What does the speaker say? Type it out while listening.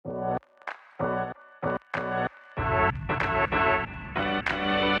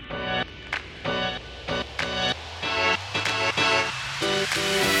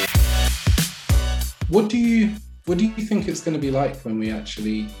What do you think it's going to be like when we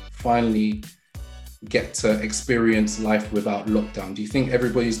actually finally get to experience life without lockdown? Do you think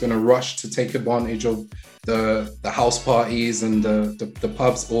everybody's going to rush to take advantage of the house parties and the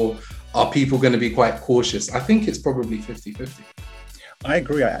pubs, or are people going to be quite cautious? I think it's probably 50-50. I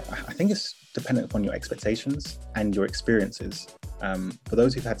agree. I think it's dependent upon your expectations and your experiences. For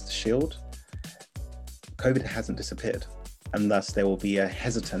those who've had the shield, COVID hasn't disappeared, and thus there will be a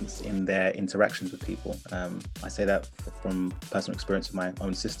hesitance in their interactions with people. I say that from personal experience with my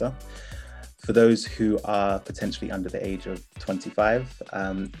own sister. For those who are potentially under the age of 25,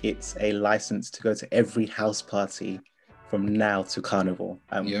 it's a license to go to every house party from now to Carnival.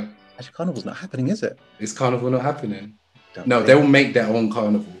 Yeah. Actually, Carnival's not happening, is it? Is Carnival not happening? No, they will make their own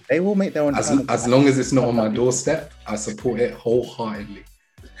Carnival. They will make their own Carnival. As long as it's not on my doorstep, I support it wholeheartedly.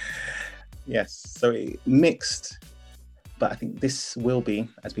 Yes, so mixed. But I think this will be,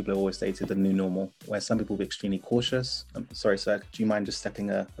 as people have always stated, the new normal, where some people will be extremely cautious. Sorry, sir, do you mind just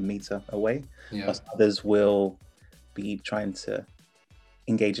stepping a meter away? Yeah. Whilst others will be trying to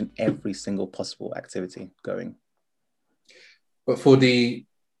engage in every single possible activity going. But for the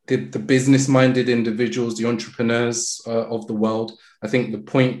business-minded individuals, the entrepreneurs of the world, I think the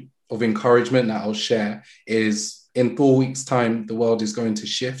point of encouragement that I'll share is in 4 weeks' time, the world is going to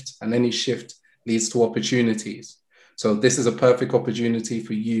shift, and any shift leads to opportunities. So this is a perfect opportunity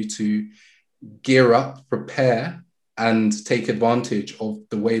for you to gear up, prepare, and take advantage of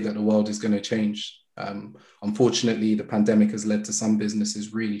the way that the world is going to change. Unfortunately, the pandemic has led to some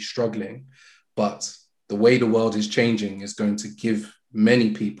businesses really struggling, but the way the world is changing is going to give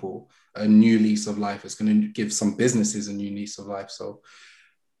many people a new lease of life. It's going to give some businesses a new lease of life. So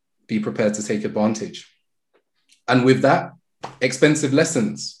be prepared to take advantage. And with that, Expensive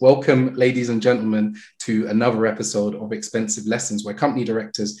Lessons. Welcome, ladies and gentlemen, to another episode of Expensive Lessons, where company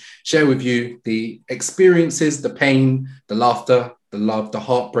directors share with you the experiences, the pain, the laughter, the love, the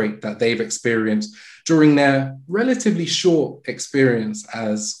heartbreak that they've experienced during their relatively short experience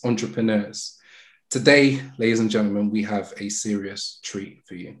as entrepreneurs. Today, ladies and gentlemen, we have a serious treat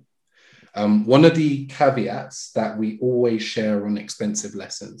for you. One of the caveats that we always share on Expensive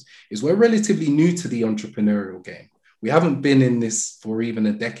Lessons is we're relatively new to the entrepreneurial game. We haven't been in this for even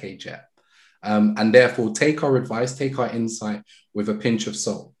a decade yet. And therefore, take our advice, take our insight with a pinch of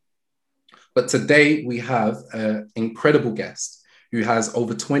salt. But today we have an incredible guest who has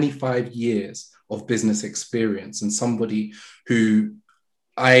over 25 years of business experience, and somebody who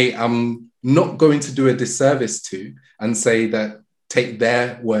I am not going to do a disservice to and say that take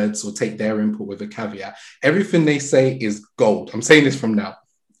their words or take their input with a caveat. Everything they say is gold. I'm saying this from now.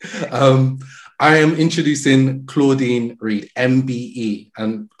 I am introducing Claudine Reid, MBE.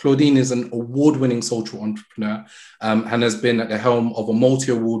 And Claudine is an award-winning social entrepreneur and has been at the helm of a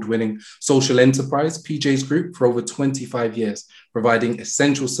multi-award-winning social enterprise, PJ's Group, for over 25 years, providing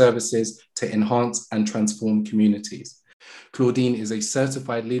essential services to enhance and transform communities. Claudine is a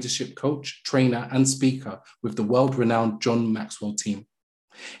certified leadership coach, trainer, and speaker with the world-renowned John Maxwell team.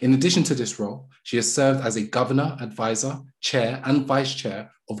 In addition to this role, she has served as a governor, advisor, chair, and vice chair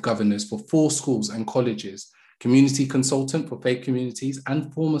of governors for 4 schools and colleges, community consultant for faith communities,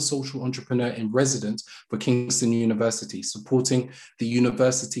 and former social entrepreneur in residence for Kingston University, supporting the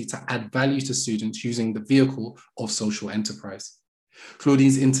university to add value to students using the vehicle of social enterprise.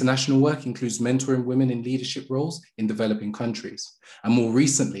 Claudine's international work includes mentoring women in leadership roles in developing countries. And more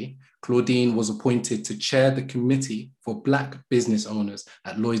recently, Claudine was appointed to chair the Committee for Black Business Owners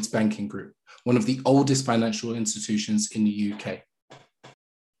at Lloyds Banking Group, one of the oldest financial institutions in the UK.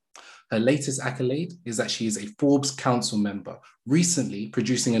 Her latest accolade is that she is a Forbes Council member, recently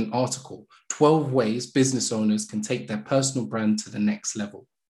producing an article, 12 Ways Business Owners Can Take Their Personal Brand to the Next Level.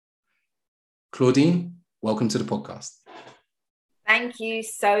 Claudine, welcome to the podcast. Thank you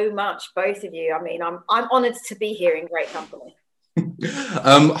so much, both of you. I mean, I'm honoured to be here in great company.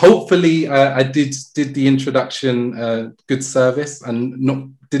 Hopefully, I did the introduction good service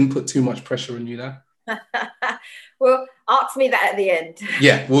and didn't put too much pressure on you there. Well, ask me that at the end.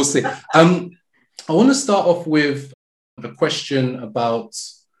 Yeah, we'll see. I want to start off with a question about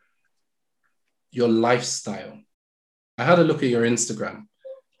your lifestyle. I had a look at your Instagram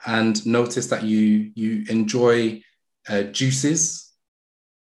and noticed that you enjoy juices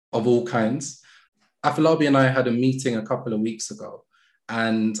of all kinds. Afolabi and I had a meeting a couple of weeks ago,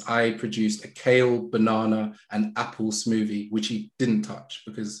 and I produced a kale, banana, and apple smoothie, which he didn't touch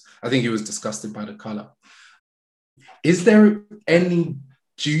because I think he was disgusted by the color. Is there any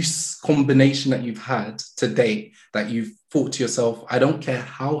juice combination that you've had to date that you've thought to yourself, I don't care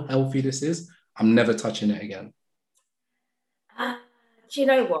how healthy this is, I'm never touching it again? Do you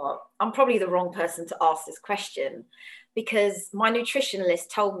know what? I'm probably the wrong person to ask this question, because my nutritionalist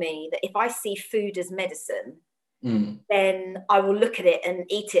told me that if I see food as medicine, then I will look at it and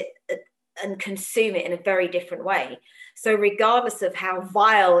eat it and consume it in a very different way. So regardless of how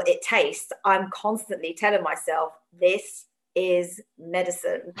vile it tastes, I'm constantly telling myself, this is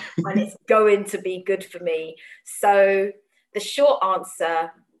medicine and it's going to be good for me. So the short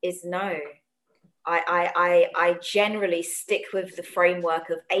answer is no. I generally stick with the framework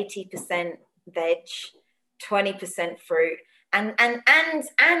of 80% veg, 20% fruit. And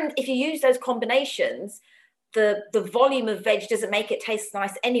if you use those combinations, the volume of veg doesn't make it taste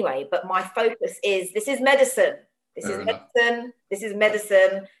nice anyway. But my focus is, this is medicine. This is medicine. This is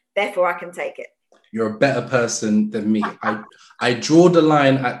medicine. Therefore, I can take it. You're a better person than me. I draw the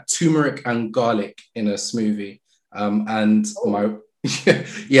line at turmeric and garlic in a smoothie. And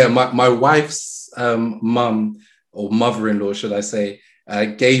my wife's mum, or mother-in-law, should I say,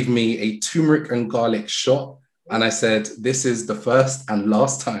 gave me a turmeric and garlic shot. And I said, this is the first and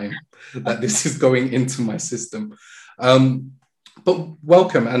last time that this is going into my system. But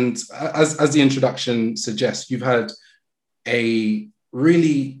welcome. And as the introduction suggests, you've had a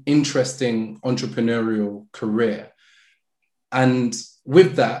really interesting entrepreneurial career. And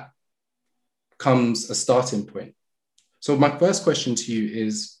with that comes a starting point. So my first question to you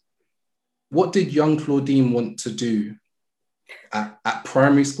is, what did young Claudine want to do at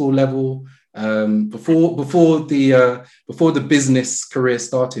primary school level, before the business career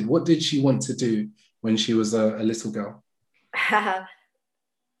started? What did she want to do when she was a little girl?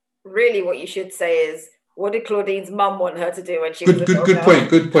 Really, what you should say is, what did Claudine's mum want her to do when she was a little girl?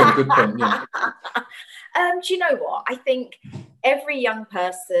 Good point. Yeah. Do you know what? I think every young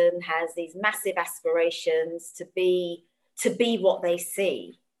person has these massive aspirations to be what they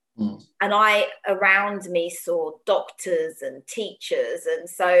see. And I around me saw doctors and teachers, and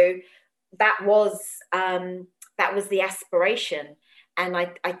so that was the aspiration. And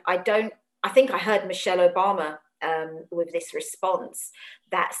I think I heard Michelle Obama with this response,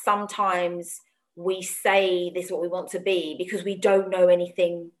 that sometimes we say this is what we want to be because we don't know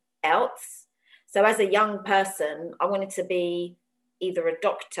anything else. So as a young person, I wanted to be either a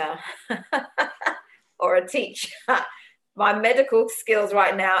doctor or a teacher. My medical skills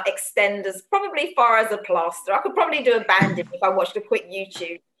right now extend as probably far as a plaster. I could probably do a bandage if I watched a quick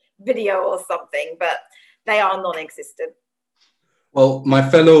YouTube video or something, but they are non-existent. Well, my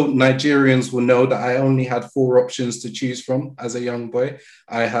fellow Nigerians will know that I only had 4 options to choose from as a young boy.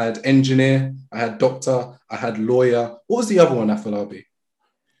 I had engineer, I had doctor, I had lawyer. What was the other one, Afolabi?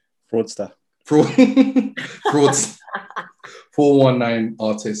 Fraudster. Fraudster. 419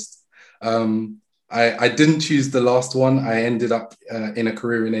 artist. I didn't choose the last one. I ended up in a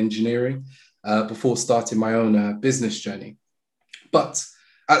career in engineering before starting my own business journey. But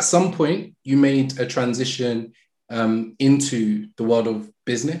at some point, you made a transition into the world of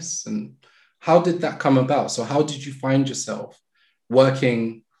business. And how did that come about? So how did you find yourself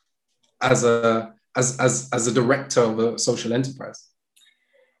working as a director of a social enterprise?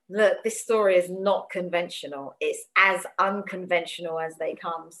 Look, this story is not conventional. It's as unconventional as they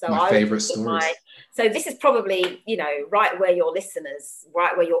come. So my favorite stories. So this is probably, right where your listeners,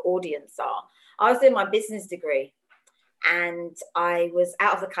 right where your audience are. I was doing my business degree, and I was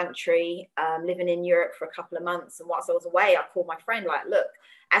out of the country, living in Europe for a couple of months. And whilst I was away, I called my friend, like, look,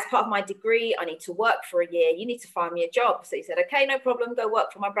 as part of my degree, I need to work for a year. You need to find me a job. So he said, okay, no problem. Go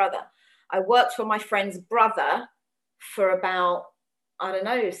work for my brother. I worked for my friend's brother for about,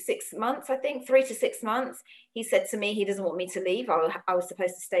 6 months, I think, 3 to 6 months. He said to me, he doesn't want me to leave. I was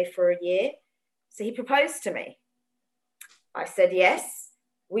supposed to stay for a year. So he proposed to me. I said, yes.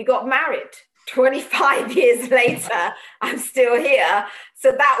 We got married. 25 years later, I'm still here.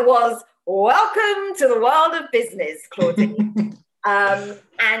 So that was welcome to the world of business, Claudine. And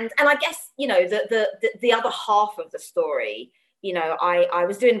I guess, the other half of the story, I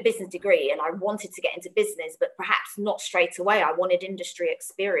was doing a business degree and I wanted to get into business, but perhaps not straight away. I wanted industry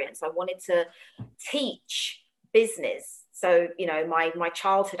experience. I wanted to teach business. So, my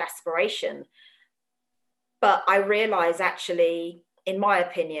childhood aspiration. But I realized, actually, in my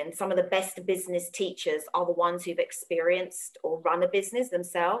opinion, some of the best business teachers are the ones who've experienced or run a business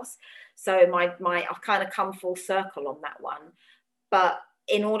themselves. So I've kind of come full circle on that one. But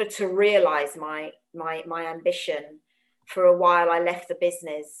in order to realize my ambition, for a while, I left the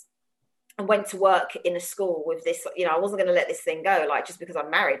business and went to work in a school with this, I wasn't going to let this thing go. Like, just because I'm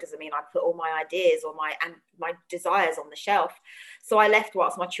married doesn't mean I put all my ideas or my desires on the shelf. So I left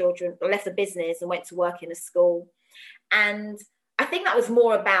whilst I left the business and went to work in a school. And I think that was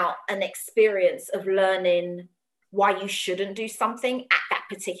more about an experience of learning why you shouldn't do something at that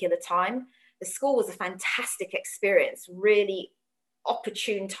particular time. The school was a fantastic experience, really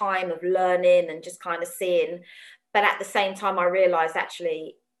opportune time of learning and just kind of seeing. But at the same time, I realized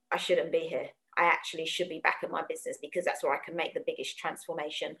actually I shouldn't be here. I actually should be back in my business, because that's where I can make the biggest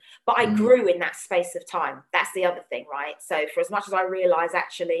transformation. But I grew in that space of time. That's the other thing, right? So for as much as I realize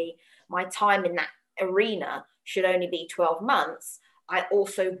actually my time in that arena should only be 12 months, I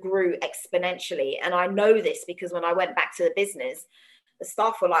also grew exponentially. And I know this because when I went back to the business, the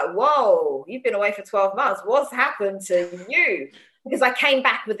staff were like, whoa, you've been away for 12 months. What's happened to you? Because I came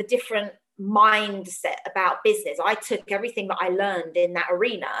back with a different mindset about business. I took everything that I learned in that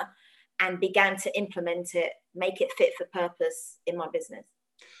arena and began to implement it, make it fit for purpose in my business.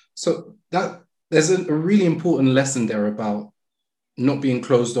 So that there's a really important lesson there about not being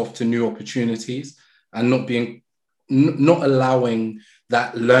closed off to new opportunities and not allowing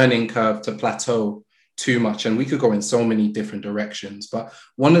that learning curve to plateau too much. And we could go in so many different directions. But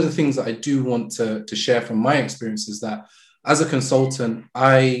one of the things that I do want to share from my experience is that as a consultant,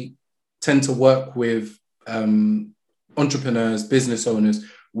 I tend to work with entrepreneurs, business owners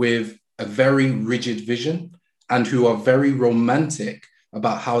with a very rigid vision and who are very romantic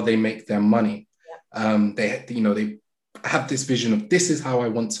about how they make their money. They have this vision of this is how I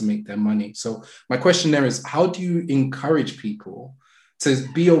want to make their money. So my question there is, how do you encourage people to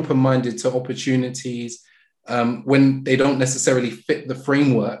be open-minded to opportunities when they don't necessarily fit the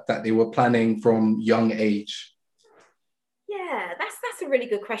framework that they were planning from young age? Yeah, that's a really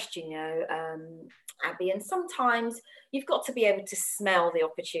good question, Abby. And sometimes you've got to be able to smell the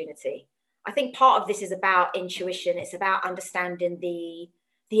opportunity. I think part of this is about intuition. It's about understanding the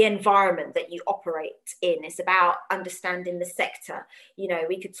environment that you operate in. It's about understanding the sector.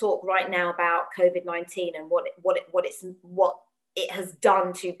 We could talk right now about COVID-19 and what it has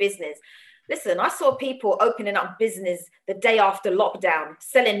done to business. Listen, I saw people opening up business the day after lockdown,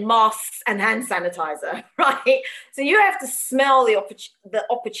 selling masks and hand sanitizer, right? So you have to smell the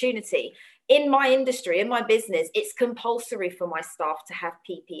opportunity. In my industry, in my business, it's compulsory for my staff to have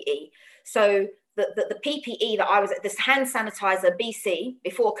PPE. So the PPE that I was at, this hand sanitizer BC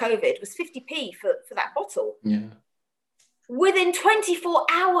before COVID was 50p for that bottle. Yeah. Within 24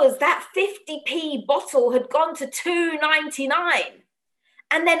 hours, that 50p bottle had gone to $2.99.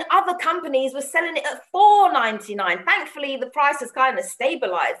 And then other companies were selling it at $4.99. Thankfully, the price has kind of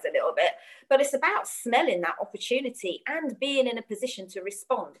stabilized a little bit, but it's about smelling that opportunity and being in a position to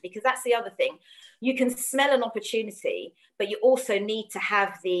respond, because that's the other thing. You can smell an opportunity, but you also need to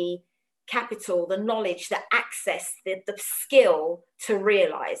have the capital, the knowledge, the access, the skill to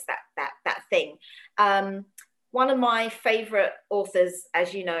realize that thing. One of my favorite authors,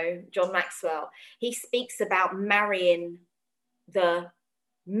 as you know, John Maxwell, he speaks about marrying the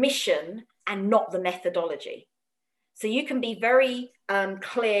mission and not the methodology. So you can be very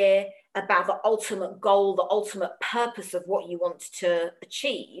clear about the ultimate goal, the ultimate purpose of what you want to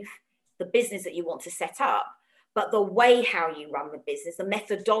achieve, the business that you want to set up, but the way how you run the business, the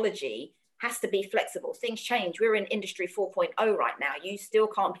methodology has to be flexible. Things change. We're in industry 4.0 right now. You still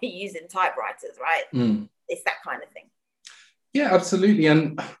can't be using typewriters, right? It's that kind of thing. Yeah, absolutely.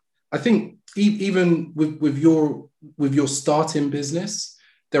 And I think even with your starting business,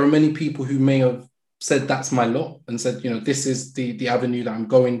 there are many people who may have said that's my lot and said, this is the avenue that I'm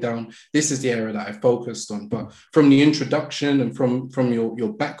going down. This is the area that I focused on. But from the introduction and from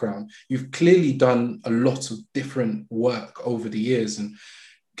your background, you've clearly done a lot of different work over the years. And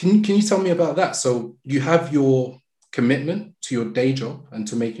can you tell me about that? So you have your commitment to your day job and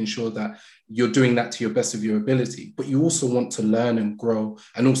to making sure that you're doing that to your best of your ability, but you also want to learn and grow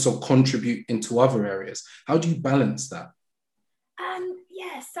and also contribute into other areas. How do you balance that?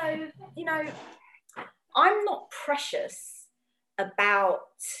 So, I'm not precious about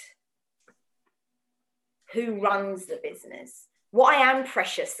who runs the business. What I am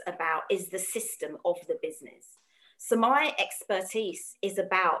precious about is the system of the business. So my expertise is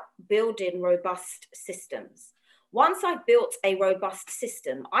about building robust systems. Once I've built a robust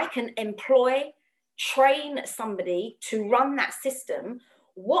system, I can employ, train somebody to run that system.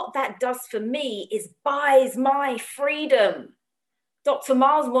 What that does for me is buys my freedom. Dr.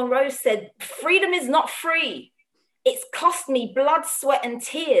 Miles Monroe said, freedom is not free. It's cost me blood, sweat, and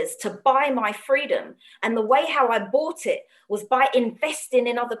tears to buy my freedom. And the way how I bought it was by investing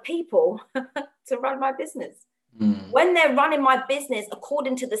in other people to run my business. When they're running my business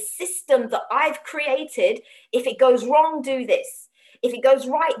according to the system that I've created, if it goes wrong, do this. If it goes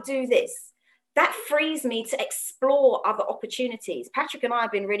right, do this. that frees me to explore other opportunities. Patrick and I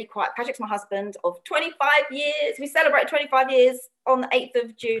have been really quiet. Patrick's my husband of 25 years. We celebrate 25 years on the 8th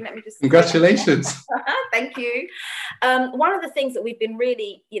of June. Let me just... Congratulations. Thank you. One of the things that we've been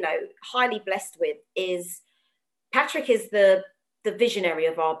really, highly blessed with is Patrick is the visionary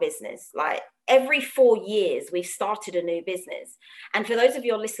of our business. Like, every 4 years, we've started a new business. And for those of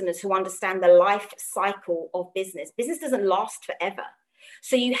your listeners who understand the life cycle of business doesn't last forever.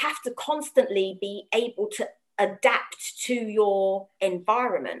 So you have to constantly be able to adapt to your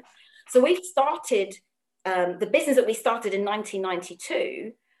environment. So we've started, the business that we started in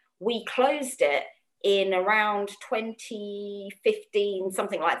 1992, we closed it in around 2015,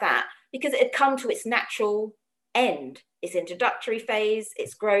 something like that, because it had come to its natural end, its introductory phase,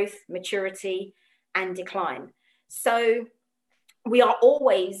 its growth, maturity, and decline. So we are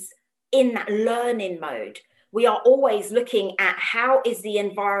always in that learning mode. We are always looking at how is the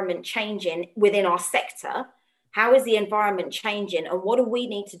environment changing within our sector? How is the environment changing? And what do we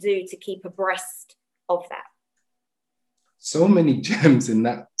need to do to keep abreast of that? So many gems in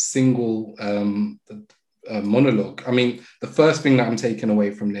that single monologue. I mean, the first thing that I'm taking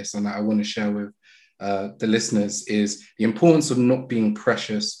away from this and that I want to share with the listeners is the importance of not being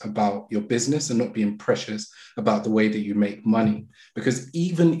precious about your business and not being precious about the way that you make money. Because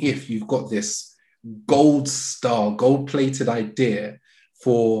even if you've got this gold-plated idea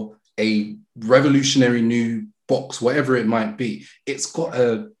for a revolutionary new box, whatever it might be, it's got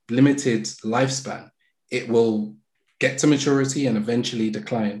a limited lifespan. It will get to maturity and eventually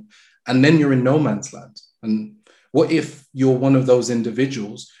decline. And then you're in no man's land. And what if you're one of those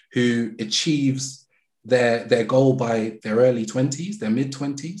individuals who achieves their goal by their early 20s, their mid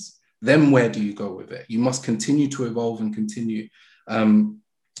 20s? Then where do you go with it? You must continue to evolve and continue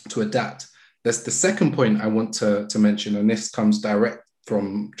to adapt. That's the second point I want to mention, and this comes direct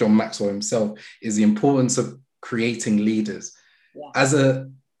from John Maxwell himself, is the importance of creating leaders. Yeah.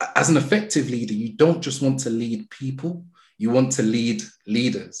 As an effective leader, you don't just want to lead people, you want to lead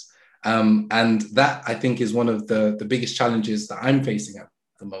leaders. And that, I think, is one of the biggest challenges that I'm facing at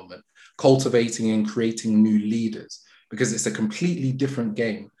the moment, cultivating and creating new leaders, because it's a completely different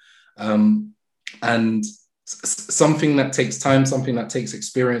game. And something that takes time, something that takes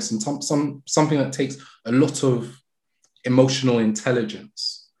experience, and something that takes a lot of emotional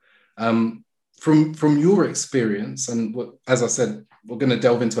intelligence. From your experience, and as I said, we're going to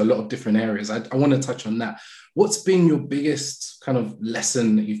delve into a lot of different areas. I want to touch on that. What's been your biggest kind of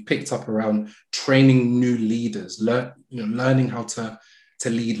lesson that you've picked up around training new leaders, learning how to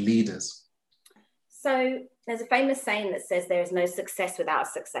lead leaders? So there's a famous saying that says there is no success without a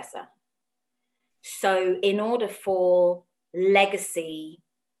successor. So in order for legacy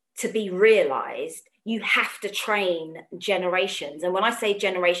to be realized, you have to train generations. And when I say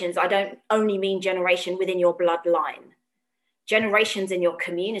generations, I don't only mean generation within your bloodline, generations in your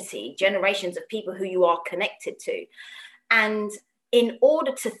community, generations of people who you are connected to. And in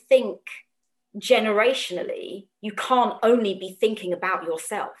order to think generationally, you can't only be thinking about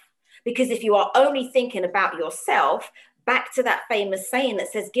yourself. Because if you are only thinking about yourself, back to that famous saying that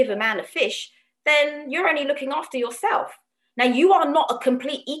says, give a man a fish, then you're only looking after yourself. Now, you are not a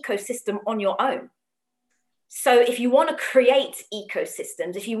complete ecosystem on your own. So if you want to create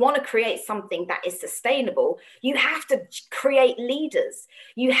ecosystems, if you want to create something that is sustainable, you have to create leaders.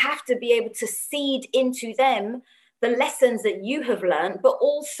 You have to be able to seed into them the lessons that you have learned, but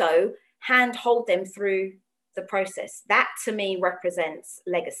also handhold them through the process. That to me represents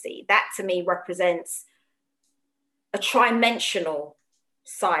legacy. That to me represents a trimensional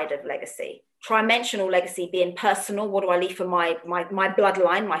side of legacy. Trimensional legacy being personal. What do I leave for my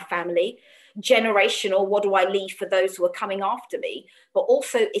bloodline, my family? Generational. What do I leave for those who are coming after me? But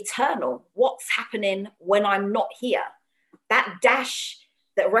also eternal. What's happening when I'm not here? That dash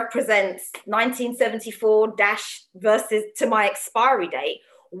that represents 1974 dash versus to my expiry date.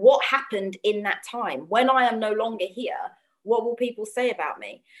 What happened in that time? When I am no longer here, what will people say about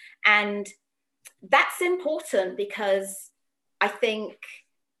me? And that's important because I think,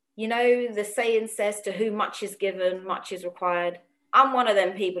 the saying says, to whom much is given, much is required. I'm one of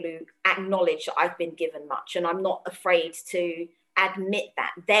them people who acknowledge that I've been given much, and I'm not afraid to admit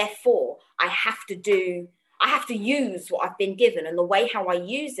that. Therefore, I have to use what I've been given. And the way how I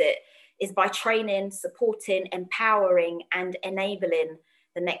use it is by training, supporting, empowering, and enabling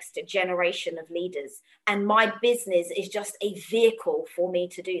the next generation of leaders. And my business is just a vehicle for me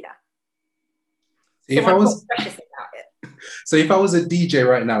to do that. If I was precious about it. So if I was a DJ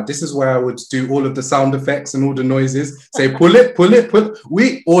right now, this is where I would do all of the sound effects and all the noises, say, pull it,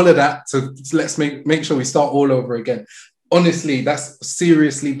 all of that. So let's make sure we start all over again. honestly, that's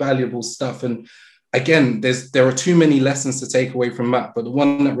seriously valuable stuff. And again, there are too many lessons to take away from Matt, but the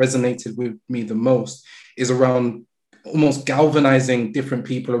one that resonated with me the most is around almost galvanizing different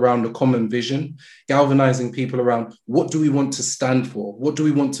people around a common vision, galvanizing people around what do we want to stand for? What do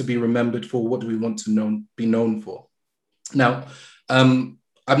we want to be remembered for? What do we want to be known for? Now,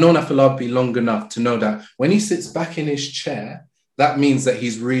 I've known Afolabi long enough to know that when he sits back in his chair, that means that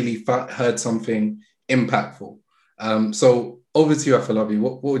he's really heard something impactful. So over to you, Afolabi.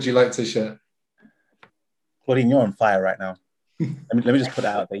 What would you like to share? Claudine, you're on fire right now. Let me just put it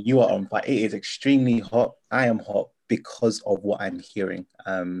out there. You are on fire. It is extremely hot. I am hot because of what I'm hearing.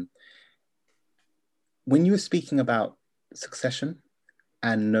 When you were speaking about succession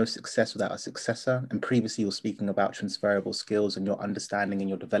and no success without a successor, and previously you were speaking about transferable skills and your understanding and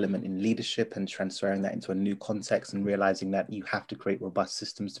your development in leadership and transferring that into a new context and realizing that you have to create robust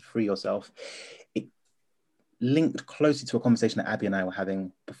systems to free yourself, it linked closely to a conversation that Abby and I were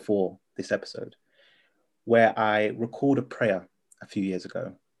having before this episode, where I recalled a prayer a few years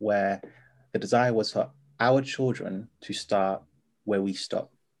ago, where the desire was for our children to start where we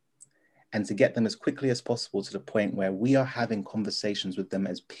stop and to get them as quickly as possible to the point where we are having conversations with them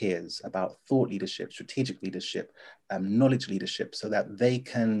as peers about thought leadership, strategic leadership, knowledge leadership, so that they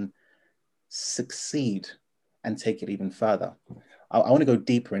can succeed and take it even further. I want to go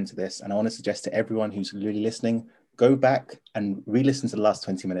deeper into this, and I want to suggest to everyone who's really listening, go back and re-listen to the last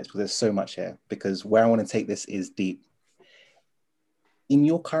 20 minutes because there's so much here, because where I want to take this is deep. In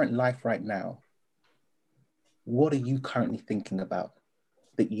your current life right now, what are you currently thinking about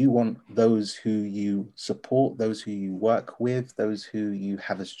that you want those who you support, those who you work with, those who you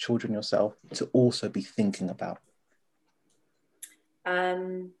have as children yourself to also be thinking about?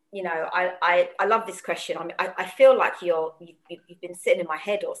 You know, I love this question. I feel like you've been sitting in my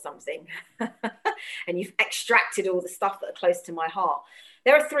head or something and you've extracted all the stuff that are close to my heart.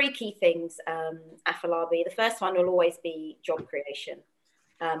 There are three key things, Afolabi. The first one will always be job creation.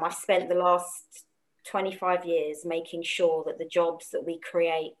 I've spent the last 25 years making sure that the jobs that we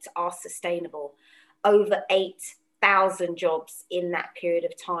create are sustainable. Over 8,000 jobs in that period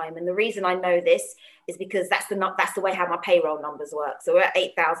of time. And the reason I know this is because that's the way how my payroll numbers work. So we're at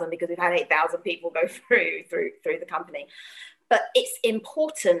 8,000 because we've had 8,000 people go through the company. But it's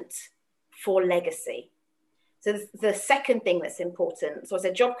important for legacy. So the second thing that's important, so I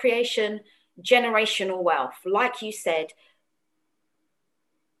said job creation, generational wealth. Like you said,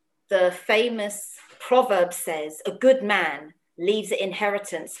 the famous proverb says, a good man leaves an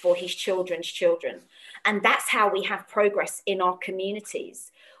inheritance for his children's children. And that's how we have progress in our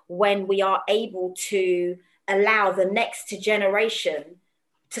communities, when we are able to allow the next generation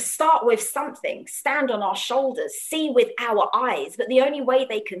to start with something, stand on our shoulders, see with our eyes. But the only way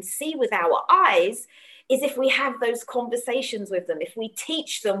they can see with our eyes is if we have those conversations with them, if we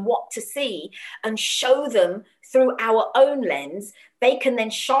teach them what to see and show them through our own lens, they can then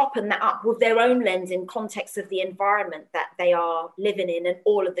sharpen that up with their own lens in context of the environment that they are living in and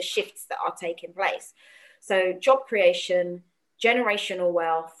all of the shifts that are taking place. So job creation, generational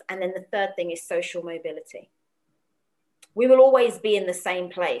wealth, and then the third thing is social mobility. We will always be in the same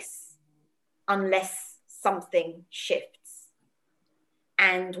place unless something shifts.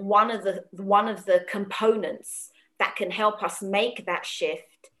 And one of the components that can help us make that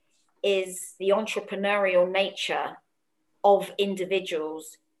shift is the entrepreneurial nature of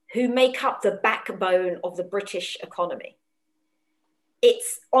individuals who make up the backbone of the British economy.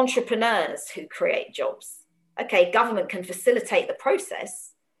 It's entrepreneurs who create jobs. Okay, government can facilitate the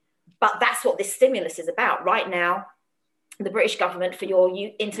process, but that's what this stimulus is about. Right now, the British government, for your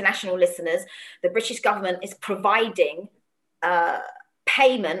international listeners, the British government is providing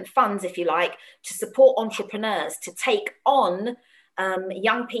payment funds, if you like, to support entrepreneurs to take on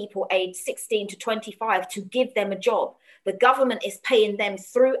young people aged 16 to 25 to give them a job. The government is paying them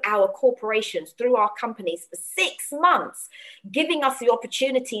through our corporations, through our companies for 6 months, giving us the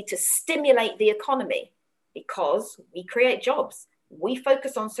opportunity to stimulate the economy because we create jobs. We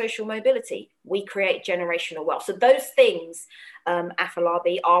focus on social mobility. We create generational wealth. So those things,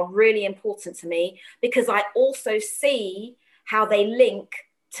 Afolabi, are really important to me because I also see how they link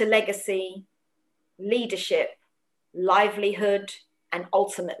to legacy, leadership, livelihood, and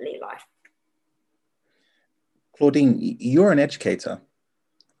ultimately life. Claudine, you're an educator.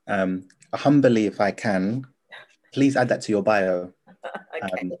 Humbly, if I can, please add that to your bio.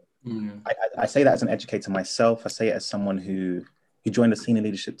 Okay. I say that as an educator myself. I say it as someone who joined a senior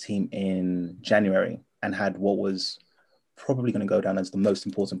leadership team in January and had what was probably going to go down as the most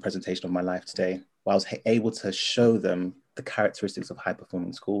important presentation of my life today, where I was able to show them the characteristics of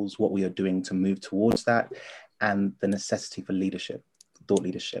high-performing schools, what we are doing to move towards that, and the necessity for leadership, thought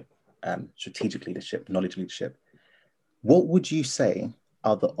leadership, strategic leadership, knowledge leadership. What would you say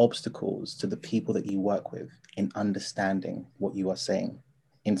are the obstacles to the people that you work with in understanding what you are saying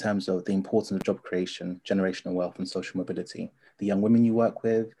in terms of the importance of job creation, generational wealth, and social mobility? The young women you work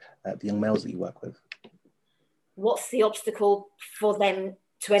with, the young males that you work with. What's the obstacle for them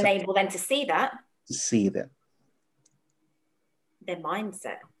to enable them to see that? To see that. Their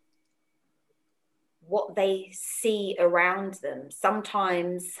mindset. What they see around them.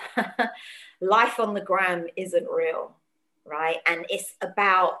 Sometimes life on the gram isn't real, right? And it's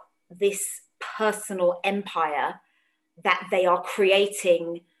about this personal empire that they are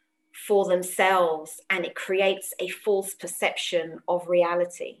creating for themselves, and it creates a false perception of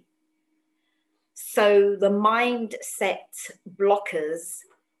reality. So the mindset blockers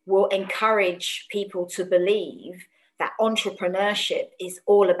will encourage people to believe that entrepreneurship is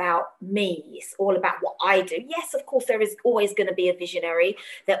all about me. It's all about what I do. Yes, of course, there is always going to be a visionary.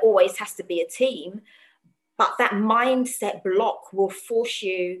 There always has to be a team. But that mindset block will force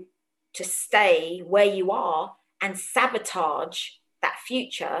you to stay where you are and sabotage that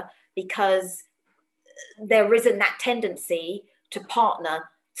future, because there isn't that tendency to partner,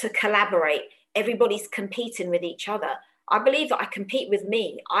 to collaborate. Everybody's competing with each other. I believe that I compete with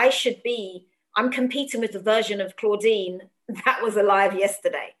me. I'm competing with the version of Claudine that was alive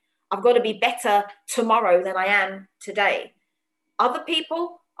yesterday. I've got to be better tomorrow than I am today. Other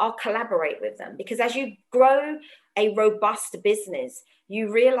people, I'll collaborate with them, because as you grow a robust business, you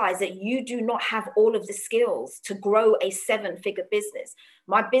realize that you do not have all of the skills to grow a 7-figure business.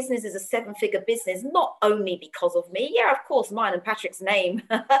 My business is a 7-figure business, not only because of me. Yeah, of course, mine and Patrick's name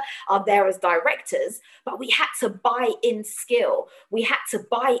are there as directors, but we had to buy in skill. We had to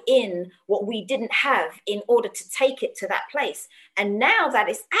buy in what we didn't have in order to take it to that place. And now that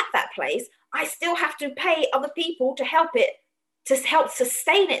it's at that place, I still have to pay other people to help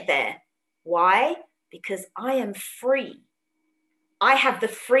sustain it there. Why? Because I am free. I have the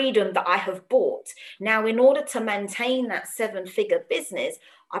freedom that I have bought. Now, in order to maintain that 7-figure business,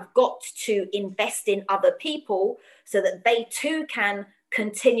 I've got to invest in other people so that they too can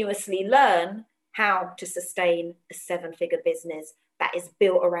continuously learn how to sustain a 7-figure business that is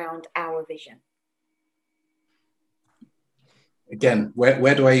built around our vision. Again,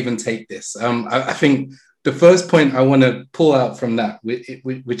 where do I even take this? I think the first point I want to pull out from that,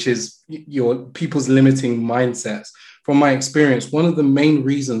 which is your people's limiting mindsets. From my experience, one of the main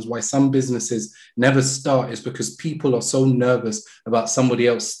reasons why some businesses never start is because people are so nervous about somebody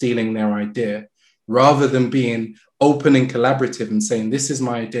else stealing their idea, rather than being open and collaborative and saying, this is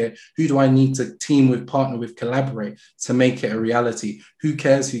my idea. Who do I need to team with, partner with, collaborate to make it a reality? Who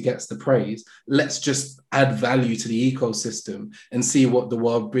cares who gets the praise? Let's just add value to the ecosystem and see what the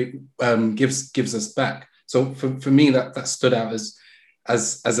world gives us back. So for me, that stood out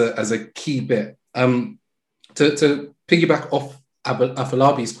as a key bit. To piggyback off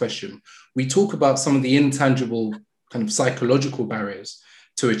Afolabi's question, we talk about some of the intangible kind of psychological barriers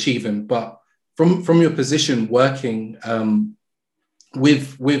to achieving, but from your position working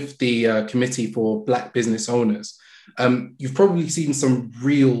with the Committee for Black Business Owners, you've probably seen some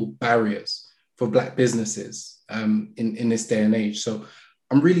real barriers for Black businesses in this day and age. So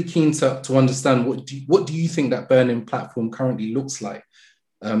I'm really keen to understand what do you think that burning platform currently looks like,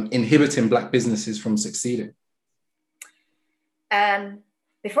 inhibiting Black businesses from succeeding?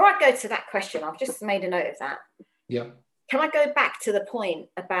 Before I go to that question, I've just made a note of that. Yeah. Can I go back to the point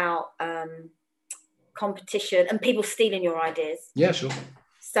about competition and people stealing your ideas? Yeah, sure.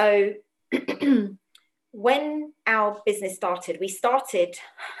 So when our business started, we started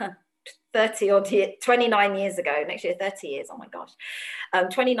 29 years ago, next year 30 years, oh my gosh,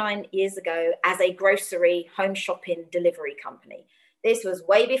 29 years ago as a grocery home shopping delivery company. This was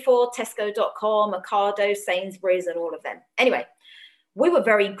way before Tesco.com, Ocado, Sainsbury's and all of them. Anyway, we were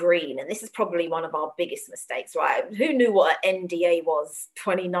very green, and this is probably one of our biggest mistakes, right? Who knew what an NDA was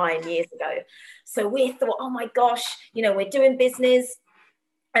 29 years ago? So we thought, oh my gosh, we're doing business,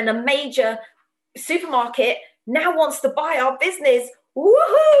 and a major supermarket now wants to buy our business.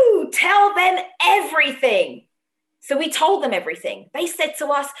 Woohoo! Tell them everything. So we told them everything. They said to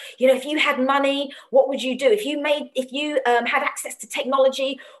us, if you had money, what would you do? If you had access to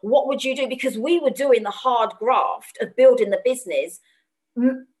technology, what would you do? Because we were doing the hard graft of building the business,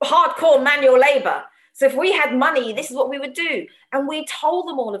 hardcore manual labor. So if we had money, this is what we would do. And we told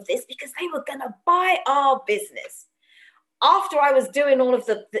them all of this because they were going to buy our business. After I was doing all of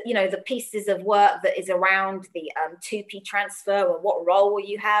the pieces of work that is around the 2P transfer or what role will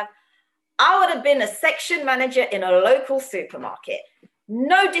you have, I would have been a section manager in a local supermarket.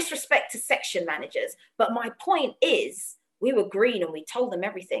 No disrespect to section managers, but my point is we were green and we told them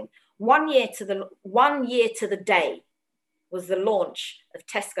everything. 1 year to the day was the launch of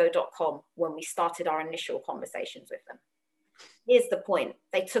Tesco.com when we started our initial conversations with them. Here's the point.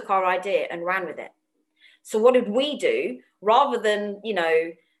 They took our idea and ran with it. So what did we do? Rather than,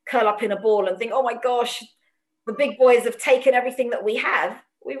 curl up in a ball and think, oh my gosh, the big boys have taken everything that we have,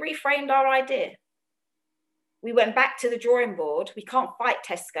 we reframed our idea. We went back to the drawing board. We can't fight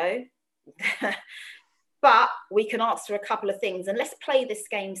Tesco, but we can answer a couple of things, and let's play this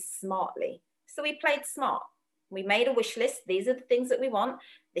game smartly. So we played smart. We made a wish list. These are the things that we want.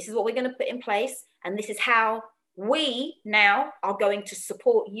 This is what we're going to put in place. And this is how we now are going to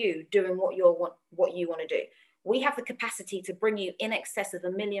support you doing what you want to do. We have the capacity to bring you in excess of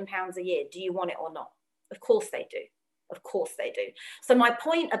 £1 million a year. Do you want it or not? Of course they do. Of course they do. So my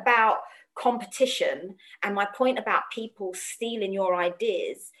point about competition and my point about people stealing your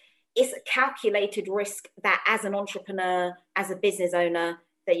ideas is a calculated risk that as an entrepreneur, as a business owner,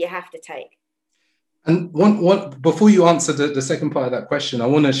 that you have to take. And one before you answer the second part of that question, I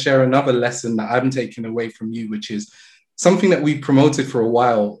want to share another lesson that I'm taking away from you, which is something that we promoted for a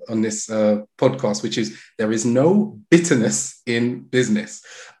while on this podcast, which is there is no bitterness in business.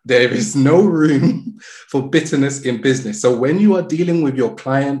 There is no room for bitterness in business. So when you are dealing with your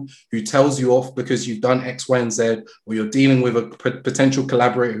client who tells you off because you've done X, Y, and Z, or you're dealing with a potential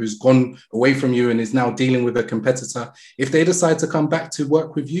collaborator who's gone away from you and is now dealing with a competitor, if they decide to come back to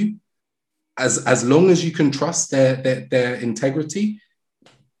work with you, as long as you can trust their integrity,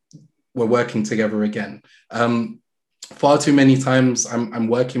 we're working together again. Far too many times I'm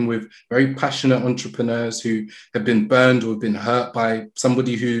working with very passionate entrepreneurs who have been burned or have been hurt by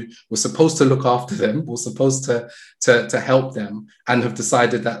somebody who was supposed to look after them, was supposed to help them, and have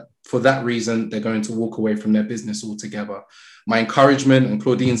decided that for that reason, they're going to walk away from their business altogether. My encouragement and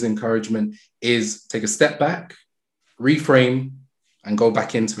Claudine's encouragement is take a step back, reframe, and go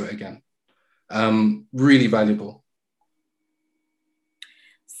back into it again. Really valuable.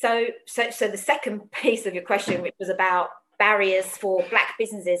 So the second piece of your question, which was about barriers for Black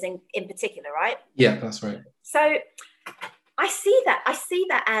businesses in particular, right? Yeah, that's right. So I see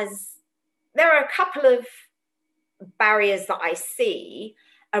that as there are a couple of barriers that I see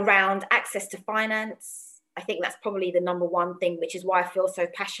around access to finance. I think that's probably the number one thing, which is why I feel so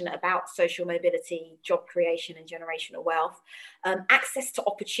passionate about social mobility, job creation, and generational wealth. Access to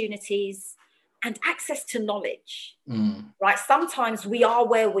opportunities and access to knowledge, right? Sometimes we are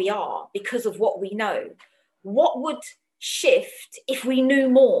where we are because of what we know. What would shift if we knew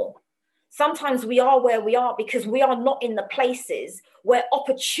more? Sometimes we are where we are because we are not in the places where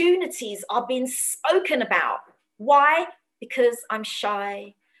opportunities are being spoken about. Why? Because I'm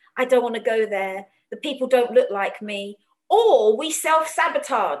shy. I don't want to go there. The people don't look like me. Or we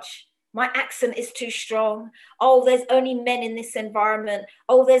self-sabotage. My accent is too strong. Oh, there's only men in this environment.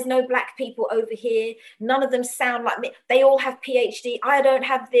 Oh, there's no Black people over here. None of them sound like me. They all have PhD. I don't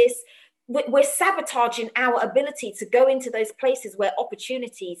have this. We're sabotaging our ability to go into those places where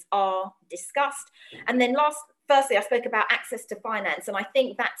opportunities are discussed. And then firstly, I spoke about access to finance. And I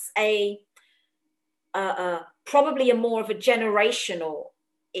think that's probably more of a generational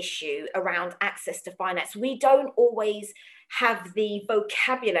issue around access to finance. We don't always have the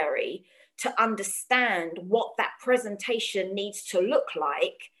vocabulary to understand what that presentation needs to look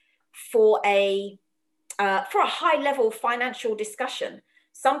like for a high level financial discussion.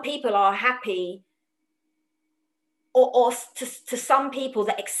 Some people are happy, or to some people,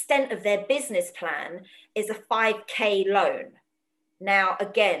 the extent of their business plan is a 5K loan. Now,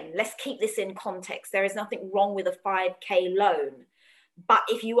 again, let's keep this in context. There is nothing wrong with a 5K loan. But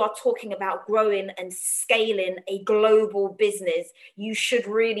if you are talking about growing and scaling a global business, you should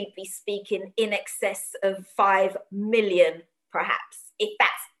really be speaking in excess of 5 million, perhaps, if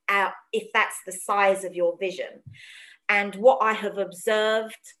that's the size of your vision. And what I have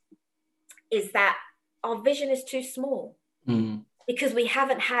observed is that our vision is too small. Because we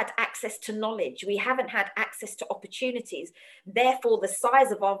haven't had access to knowledge. We haven't had access to opportunities. Therefore, the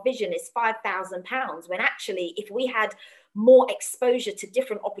size of our vision is £5,000, when actually, if we had more exposure to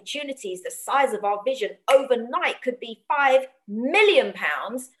different opportunities, the size of our vision overnight could be £5 million.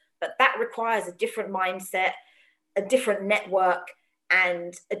 But that requires a different mindset, a different network,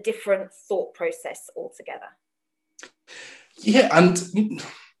 and a different thought process altogether. Yeah, and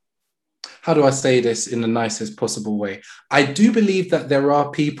how do I say this in the nicest possible way? I do believe that there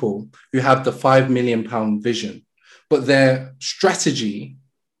are people who have the £5 million vision, but their strategy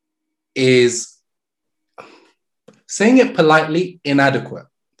is, saying it politely, inadequate.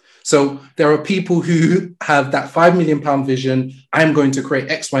 So there are people who have that £5 million vision. I'm going to create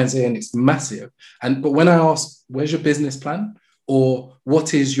X, Y, and Z, and it's massive. But when I ask, where's your business plan? Or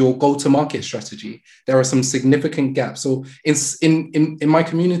what is your go-to-market strategy? There are some significant gaps. So in my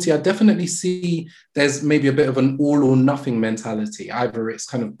community, I definitely see there's maybe a bit of an all or nothing mentality. Either it's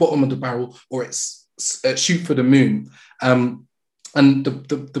kind of bottom of the barrel or it's shoot for the moon. And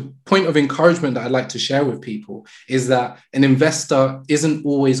the point of encouragement that I'd like to share with people is that an investor isn't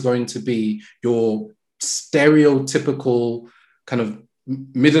always going to be your stereotypical kind of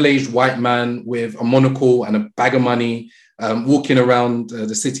middle-aged white man with a monocle and a bag of money walking around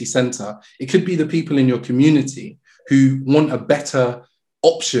the city center. It could be the people in your community who want a better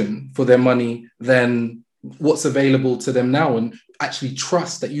option for their money than what's available to them now, and actually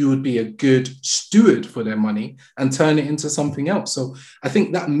trust that you would be a good steward for their money and turn it into something else. So I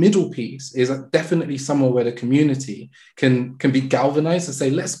think that middle piece is definitely somewhere where the community can be galvanized to say,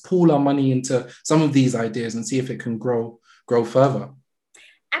 let's pool our money into some of these ideas and see if it can grow further.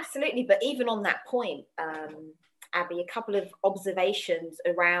 Absolutely. But even on that point, Abby, a couple of observations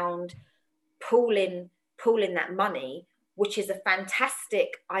around pooling that money, which is a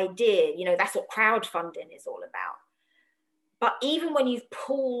fantastic idea. You know, that's what crowdfunding is all about. But even when you've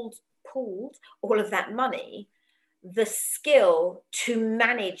pooled all of that money, the skill to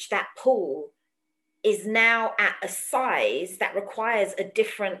manage that pool is now at a size that requires a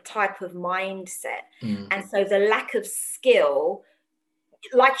different type of mindset. And so the lack of skill,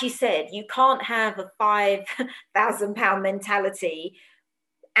 like you said, you can't have a £5,000 mentality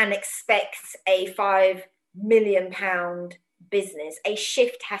and expect a £5 million business. A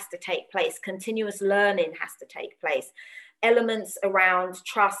shift has to take place. Continuous learning has to take place. Elements around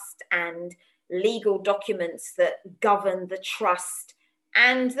trust and legal documents that govern the trust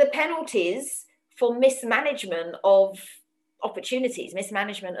and the penalties for mismanagement of opportunities,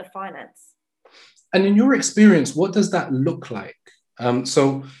 mismanagement of finance. And in your experience, what does that look like?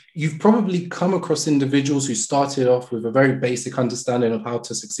 So you've probably come across individuals who started off with a very basic understanding of how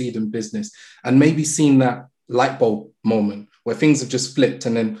to succeed in business and maybe seen that light bulb moment where things have just flipped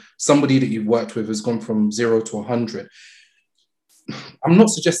and then somebody that you've worked with has gone from 0 to 100. I'm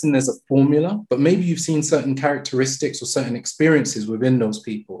not suggesting there's a formula, but maybe you've seen certain characteristics or certain experiences within those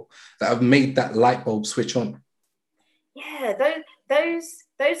people that have made that light bulb switch on. Yeah,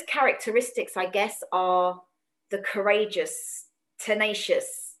 those characteristics, I guess, are the courageous,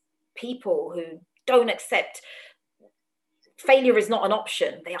 tenacious people who don't accept failure is not an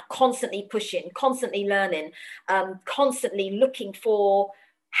option. They are constantly pushing, constantly learning, constantly looking for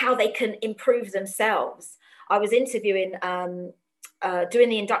how they can improve themselves. I was interviewing, doing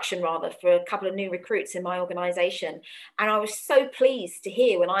the induction rather, for a couple of new recruits in my organization. And I was so pleased to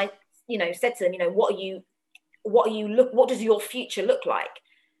hear when I, said to them, what does your future look like?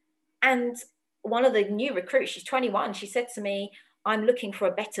 And one of the new recruits, she's 21, she said to me, I'm looking for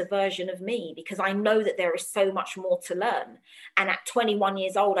a better version of me because I know that there is so much more to learn. And at 21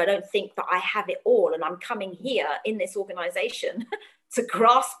 years old, I don't think that I have it all. And I'm coming here in this organization to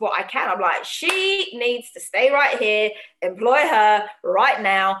grasp what I can. I'm like, she needs to stay right here, employ her right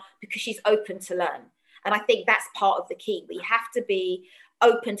now because she's open to learn. And I think that's part of the key. We have to be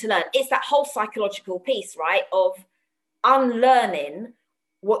open to learn. It's that whole psychological piece, right, of unlearning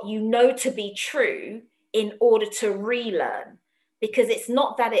what you know to be true in order to relearn. Because it's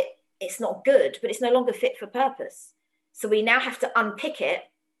not that it's not good, but it's no longer fit for purpose. So we now have to unpick it,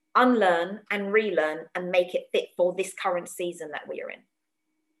 unlearn and relearn and make it fit for this current season that we are in.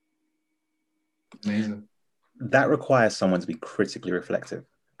 Amazing. That requires someone to be critically reflective.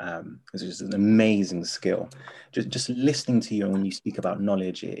 It's just an amazing skill. Just listening to you and when you speak about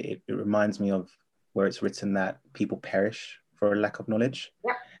knowledge, it reminds me of where it's written that people perish for a lack of knowledge.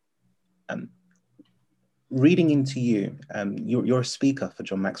 Yeah. Reading into you, you're a speaker for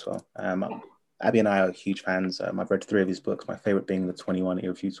John Maxwell. Abby and I are huge fans. I've read 3 of his books, my favorite being the 21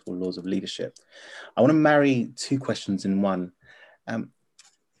 Irrefutable Laws of Leadership. I want to marry 2 questions in one.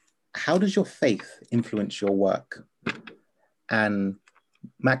 How does your faith influence your work? And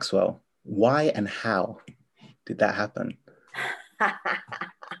Maxwell, why and how did that happen?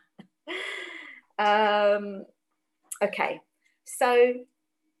 Okay, so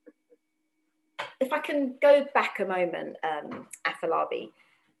if I can go back a moment, Afolabi,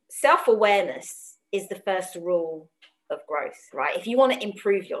 self-awareness is the first rule of growth, right? If you want to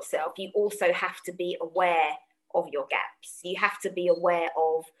improve yourself, you also have to be aware of your gaps. You have to be aware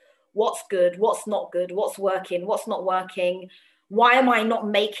of what's good, what's not good, what's working, what's not working. Why am I not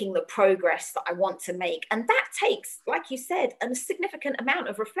making the progress that I want to make? And that takes, like you said, a significant amount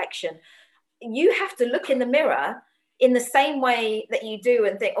of reflection. You have to look in the mirror in the same way that you do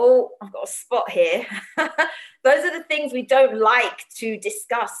and think, oh, I've got a spot here. Those are the things we don't like to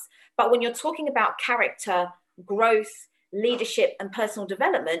discuss. But when you're talking about character, growth, leadership, and personal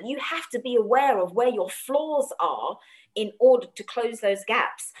development, you have to be aware of where your flaws are in order to close those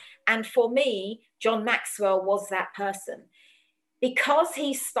gaps. And for me, John Maxwell was that person. Because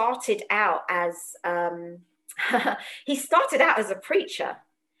he started out as a preacher,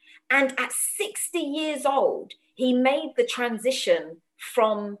 and at 60 years old, he made the transition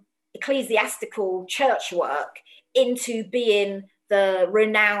from ecclesiastical church work into being the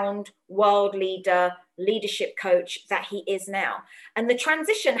renowned world leader, leadership coach that he is now. And the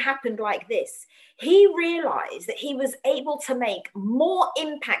transition happened like this. He realized that he was able to make more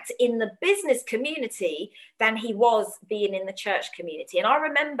impact in the business community than he was being in the church community. And I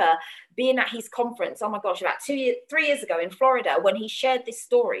remember being at his conference, oh my gosh, about 3 years ago in Florida, when he shared this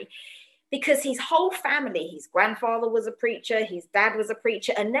story, because his whole family, his grandfather was a preacher, his dad was a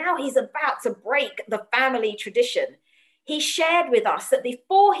preacher, and now he's about to break the family tradition. He shared with us that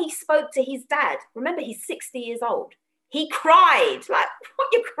before he spoke to his dad, remember he's 60 years old, he cried, like, what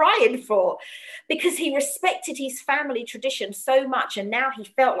are you crying for? Because he respected his family tradition so much, and now he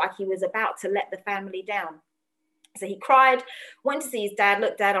felt like he was about to let the family down. So he cried, went to see his dad.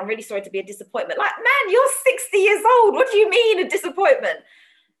 Look, Dad, I'm really sorry to be a disappointment. Like, man, you're 60 years old. What do you mean a disappointment?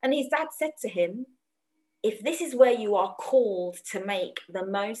 And his dad said to him, if this is where you are called to make the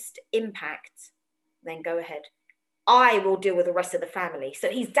most impact, then go ahead. I will deal with the rest of the family. So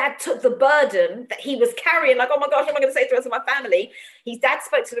his dad took the burden that he was carrying, like, oh my gosh, what am I going to say to the rest of my family? His dad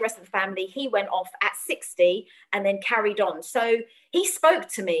spoke to the rest of the family. He went off at 60 and then carried on. So he spoke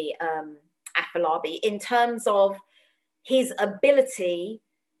to me, Afolabi, in terms of his ability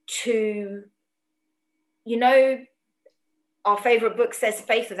to, you know, our favorite book says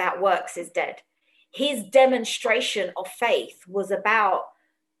faith without works is dead. His demonstration of faith was about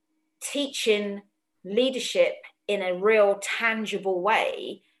teaching leadership in a real tangible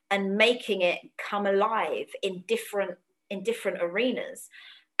way and making it come alive in different arenas.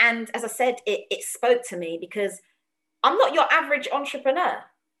 And as I said, it spoke to me because I'm not your average entrepreneur.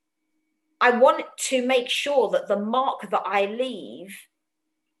 I want to make sure that the mark that I leave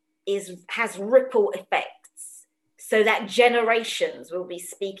has ripple effects, so that generations will be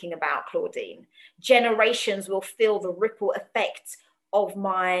speaking about Claudine. Generations will feel the ripple effect of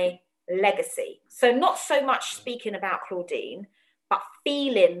my legacy. So not so much speaking about Claudine, but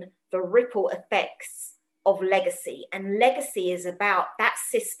feeling the ripple effects of legacy. And legacy is about that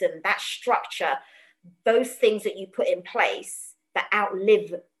system, that structure, those things that you put in place that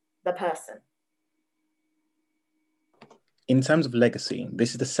outlive the person. In terms of legacy,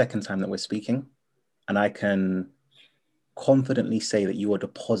 this is the second time that we're speaking, and I can confidently say that you are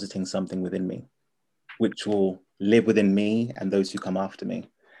depositing something within me, which will live within me and those who come after me.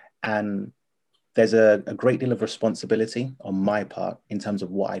 And there's a great deal of responsibility on my part in terms of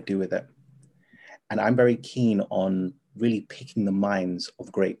what I do with it. And I'm very keen on really picking the minds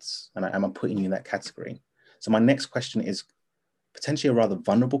of greats, and I'm putting you in that category. So my next question is potentially a rather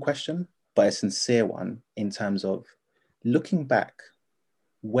vulnerable question, but a sincere one in terms of looking back,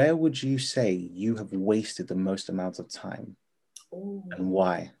 where would you say you have wasted the most amount of time? Ooh. And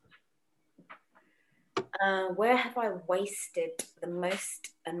why? Where have I wasted the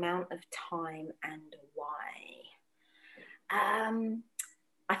most amount of time and why?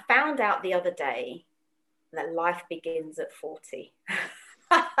 I found out the other day that life begins at 40.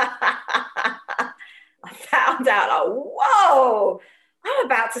 I found out, like, whoa, I'm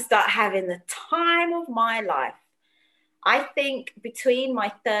about to start having the time of my life. I think between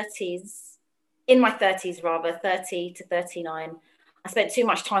my 30s, in my 30s rather, 30 to 39, I spent too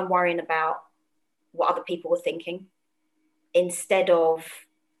much time worrying about what other people were thinking instead of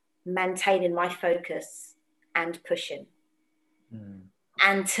maintaining my focus and pushing.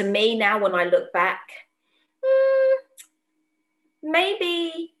 And to me now, when I look back,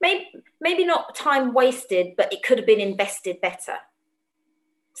 maybe not time wasted, but it could have been invested better.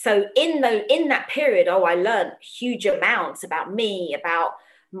 So in that period, I learned huge amounts about me, about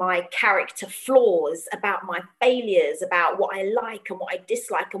my character flaws, about my failures, about what I like and what I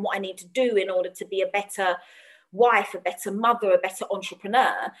dislike and what I need to do in order to be a better wife, a better mother, a better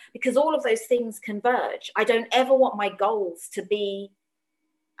entrepreneur, because all of those things converge. I don't ever want my goals to be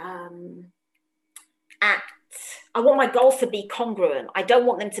I want my goals to be congruent. I don't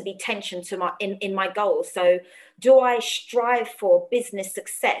want them to be tension to in my goals. So do I strive for business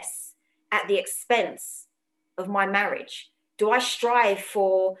success at the expense of my marriage? Do I strive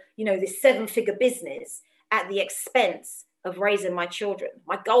for, this 7-figure business at the expense of raising my children.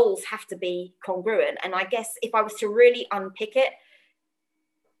 My goals have to be congruent. And I guess if I was to really unpick it,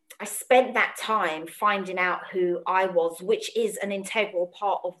 I spent that time finding out who I was, which is an integral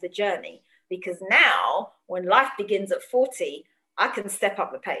part of the journey. Because now, when life begins at 40, I can step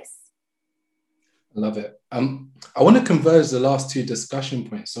up the pace. I love it. I want to converge the last two discussion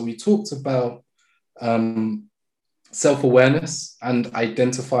points. So we talked about self-awareness and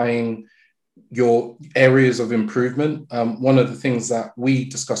identifying your areas of improvement. One of the things that we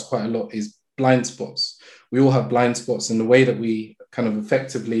discuss quite a lot is blind spots. We all have blind spots, and the way that we kind of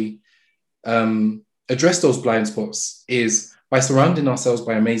effectively address those blind spots is by surrounding ourselves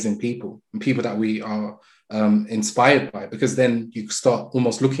by amazing people and people that we are inspired by, because then you start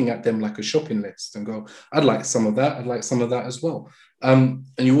almost looking at them like a shopping list and go, I'd like some of that. I'd like some of that as well. And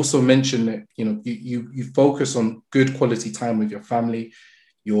you also mentioned that, you know, you focus on good quality time with your family.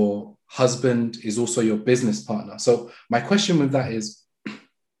 Your husband is also your business partner. So my question with that is,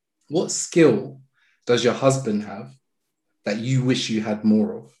 what skill does your husband have that you wish you had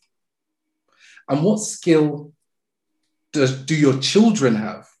more of? And what skill do your children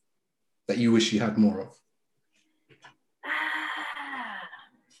have that you wish you had more of?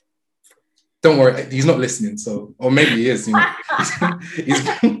 Don't worry, he's not listening. So, or maybe he is. You know,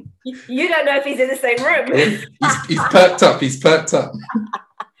 you don't know if he's in the same room. he's perked up. He's perked up.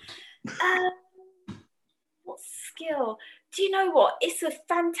 What skill? Do you know what? It's a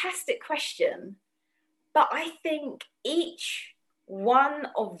fantastic question, but I think each one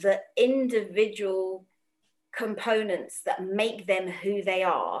of the individual components that make them who they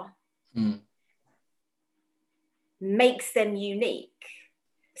are makes them unique.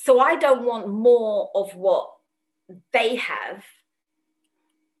 So I don't want more of what they have.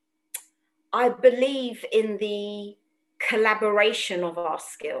 I believe in the collaboration of our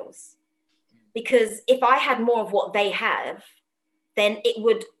skills, because if I had more of what they have, then it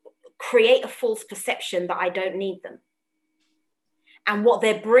would create a false perception that I don't need them. And what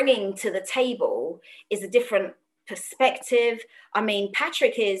they're bringing to the table is a different perspective. I mean,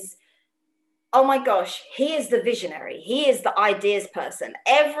 Patrick is, oh my gosh, he is the visionary. He is the ideas person.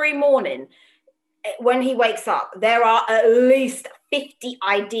 Every morning when he wakes up, there are at least 50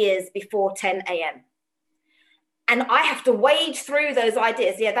 ideas before 10 a.m. And I have to wade through those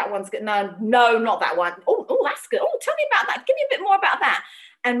ideas. Yeah, that one's good. No, not that one. Oh, that's good. Oh, tell me about that. Give me a bit more about that.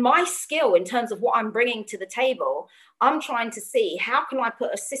 And my skill in terms of what I'm bringing to the table, I'm trying to see how can I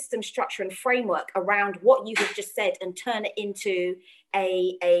put a system, structure, and framework around what you have just said and turn it into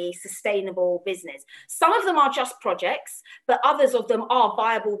a sustainable business. Some of them are just projects, but others of them are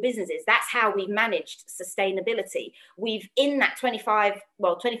viable businesses. That's how we've managed sustainability. We've, in that 25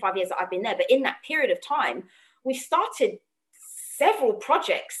 years that I've been there, but in that period of time, we've started several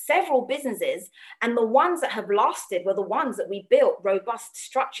projects, several businesses, and the ones that have lasted were the ones that we built robust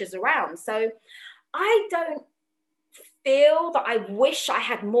structures around. So I don't feel that I wish I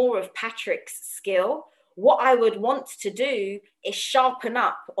had more of Patrick's skill. What I would want to do is sharpen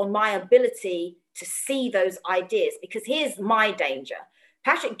up on my ability to see those ideas, because here's my danger.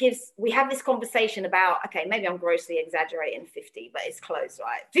 Patrick we have this conversation about, okay, maybe I'm grossly exaggerating 50, but it's close,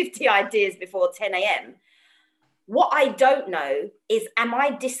 right? 50 ideas before 10 a.m. What I don't know is, am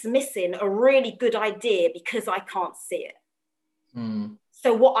I dismissing a really good idea because I can't see it?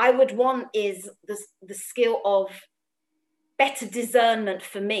 So what I would want is the skill of better discernment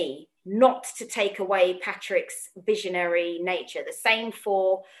for me, not to take away Patrick's visionary nature. The same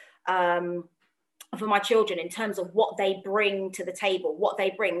for my children in terms of what they bring to the table, what they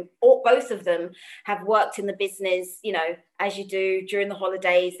bring. Both of them have worked in the business, you know, as you do during the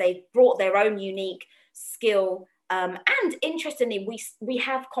holidays. They've brought their own unique skill. And interestingly, we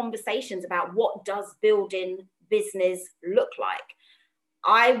have conversations about what does building business look like.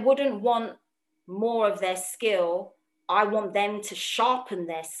 I wouldn't want more of their skill. I want them to sharpen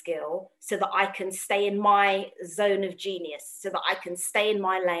their skill so that I can stay in my zone of genius, so that I can stay in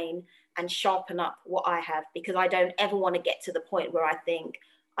my lane and sharpen up what I have, because I don't ever want to get to the point where I think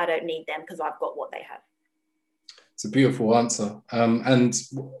I don't need them because I've got what they have. It's a beautiful answer. And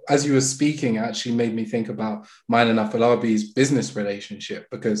as you were speaking, it actually made me think about mine and Afolabi's business relationship,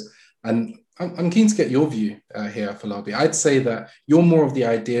 because, and I'm keen to get your view here, Afolabi. I'd say that you're more of the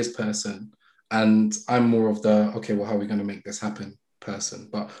ideas person and I'm more of the, okay, well, how are we going to make this happen person?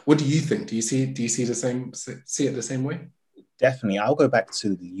 But what do you think? Do you see it the same way? Definitely. I'll go back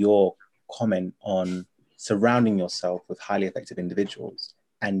to your comment on surrounding yourself with highly effective individuals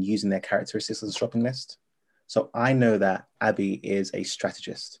and using their characteristics as a shopping list. So I know that Abi is a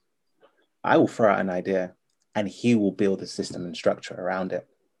strategist. I will throw out an idea and he will build a system and structure around it.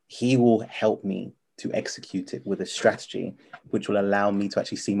 He will help me to execute it with a strategy which will allow me to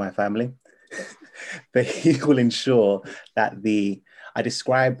actually see my family. But he will ensure that I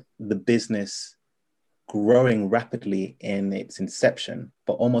describe the business growing rapidly in its inception,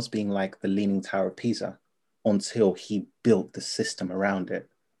 but almost being like the Leaning Tower of Pisa, until he built the system around it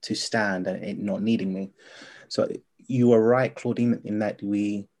to stand and it not needing me. So you are right, Claudine, in that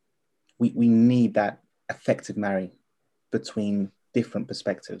we need that effective marry between different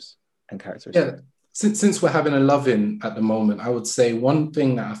perspectives and characteristics. Yeah, since we're having a love-in at the moment, I would say one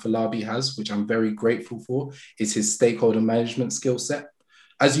thing that Afolabi has, which I'm very grateful for, is his stakeholder management skill set.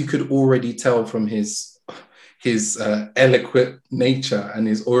 As you could already tell from his eloquent nature and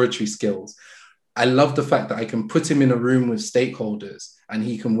his oratory skills, I love the fact that I can put him in a room with stakeholders and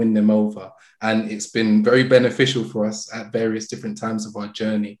he can win them over. And it's been very beneficial for us at various different times of our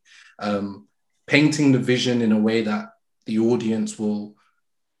journey, painting the vision in a way that the audience will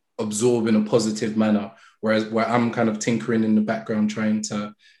absorb in a positive manner, whereas where I'm kind of tinkering in the background trying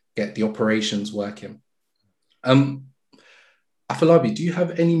to get the operations working. Afolabi, do you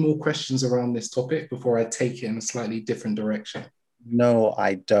have any more questions around this topic before I take it in a slightly different direction? No,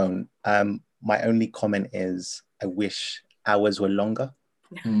 I don't. My only comment is I wish hours were longer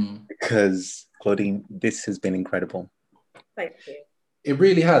because, Claudine, this has been incredible. Thank you. It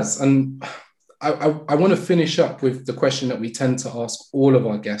really has. And I want to finish up with the question that we tend to ask all of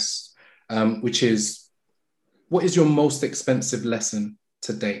our guests, which is, what is your most expensive lesson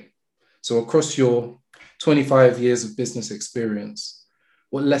to date? So across your 25 years of business experience,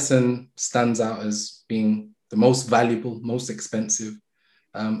 what lesson stands out as being the most valuable, most expensive,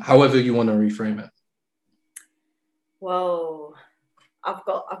 however you want to reframe it? Whoa, I've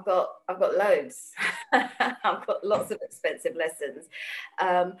got loads. I've got lots of expensive lessons.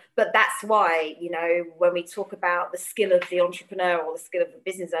 But that's why, when we talk about the skill of the entrepreneur or the skill of the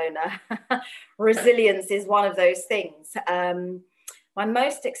business owner, resilience is one of those things. My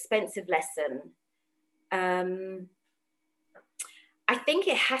most expensive lesson, I think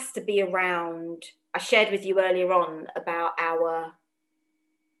it has to be around, I shared with you earlier on about our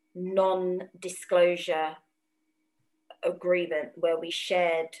non-disclosure agreement where we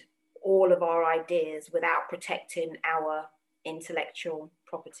shared all of our ideas without protecting our intellectual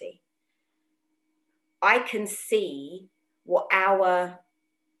property. I can see what our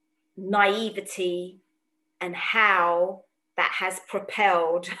naivety and how that has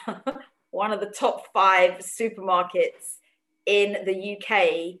propelled one of the top 5 supermarkets in the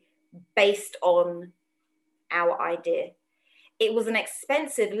UK based on our idea. It was an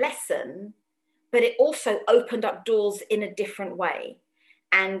expensive lesson, but it also opened up doors in a different way.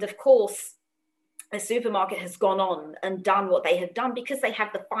 And of course, the supermarket has gone on and done what they have done because they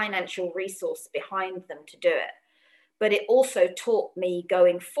have the financial resource behind them to do it. But it also taught me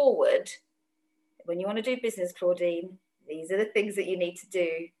going forward, when you want to do business, Claudine, these are the things that you need to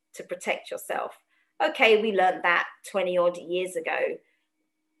do to protect yourself. Okay, we learned that 20 odd years ago,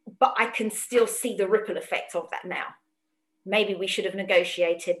 but I can still see the ripple effect of that now. Maybe we should have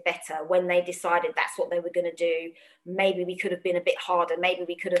negotiated better when they decided that's what they were going to do. Maybe we could have been a bit harder. Maybe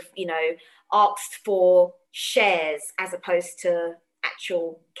we could have, asked for shares as opposed to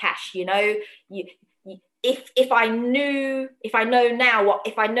actual cash. If I know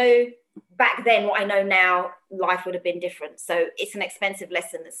back then what I know now, life would have been different. So it's an expensive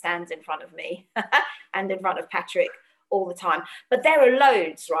lesson that stands in front of me and in front of Patrick all the time. But there are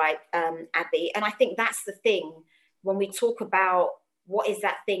loads, right, Abby? And I think that's the thing. When we talk about what is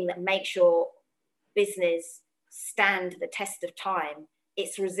that thing that makes your business stand the test of time,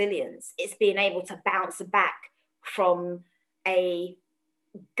 it's resilience. It's being able to bounce back from a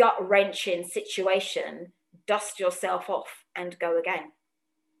gut-wrenching situation, dust yourself off and go again.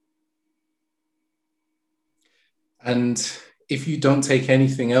 And if you don't take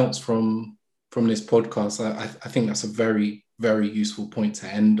anything else from this podcast, I think that's a very, very useful point to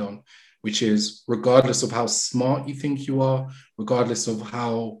end on, which is regardless of how smart you think you are, regardless of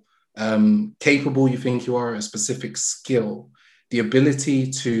how capable you think you are, a specific skill, the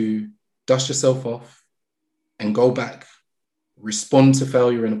ability to dust yourself off and go back, respond to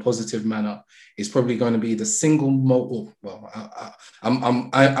failure in a positive manner is probably going to be the single most,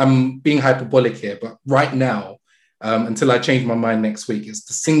 I'm being hyperbolic here, but right now, until I change my mind next week, it's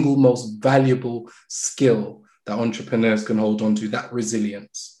the single most valuable skill that entrepreneurs can hold on to, that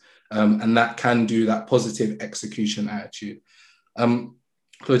resilience. And that can do that positive execution attitude.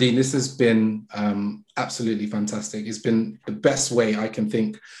 Claudine, this has been absolutely fantastic. It's been the best way I can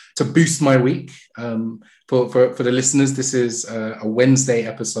think to boost my week. For the listeners, this is a Wednesday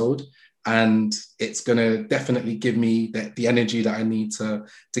episode, and it's going to definitely give me the energy that I need to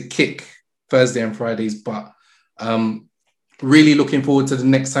kick Thursday and Fridays, but really looking forward to the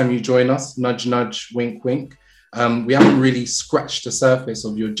next time you join us. Nudge, nudge, wink, wink. We haven't really scratched the surface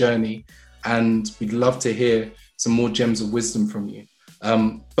of your journey, and we'd love to hear some more gems of wisdom from you.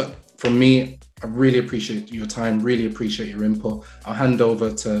 But from me, I really appreciate your time, really appreciate your input. I'll hand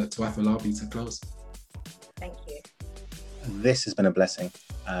over to Afolabi to close. Thank you. This has been a blessing.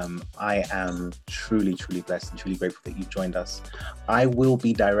 I am truly, truly blessed and truly grateful that you've joined us. I will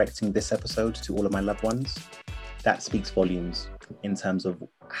be directing this episode to all of my loved ones. That speaks volumes in terms of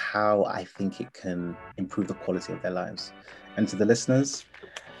how I think it can improve the quality of their lives. And to the listeners,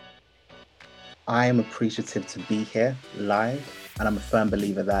 I am appreciative to be here live, and I'm a firm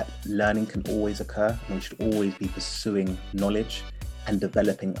believer that learning can always occur, and we should always be pursuing knowledge and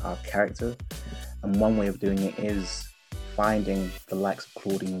developing our character. And one way of doing it is finding the likes of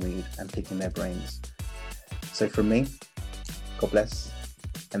Claudine Reid and picking their brains. So from me, God bless,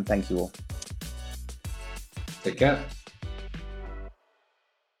 and thank you all. Take care.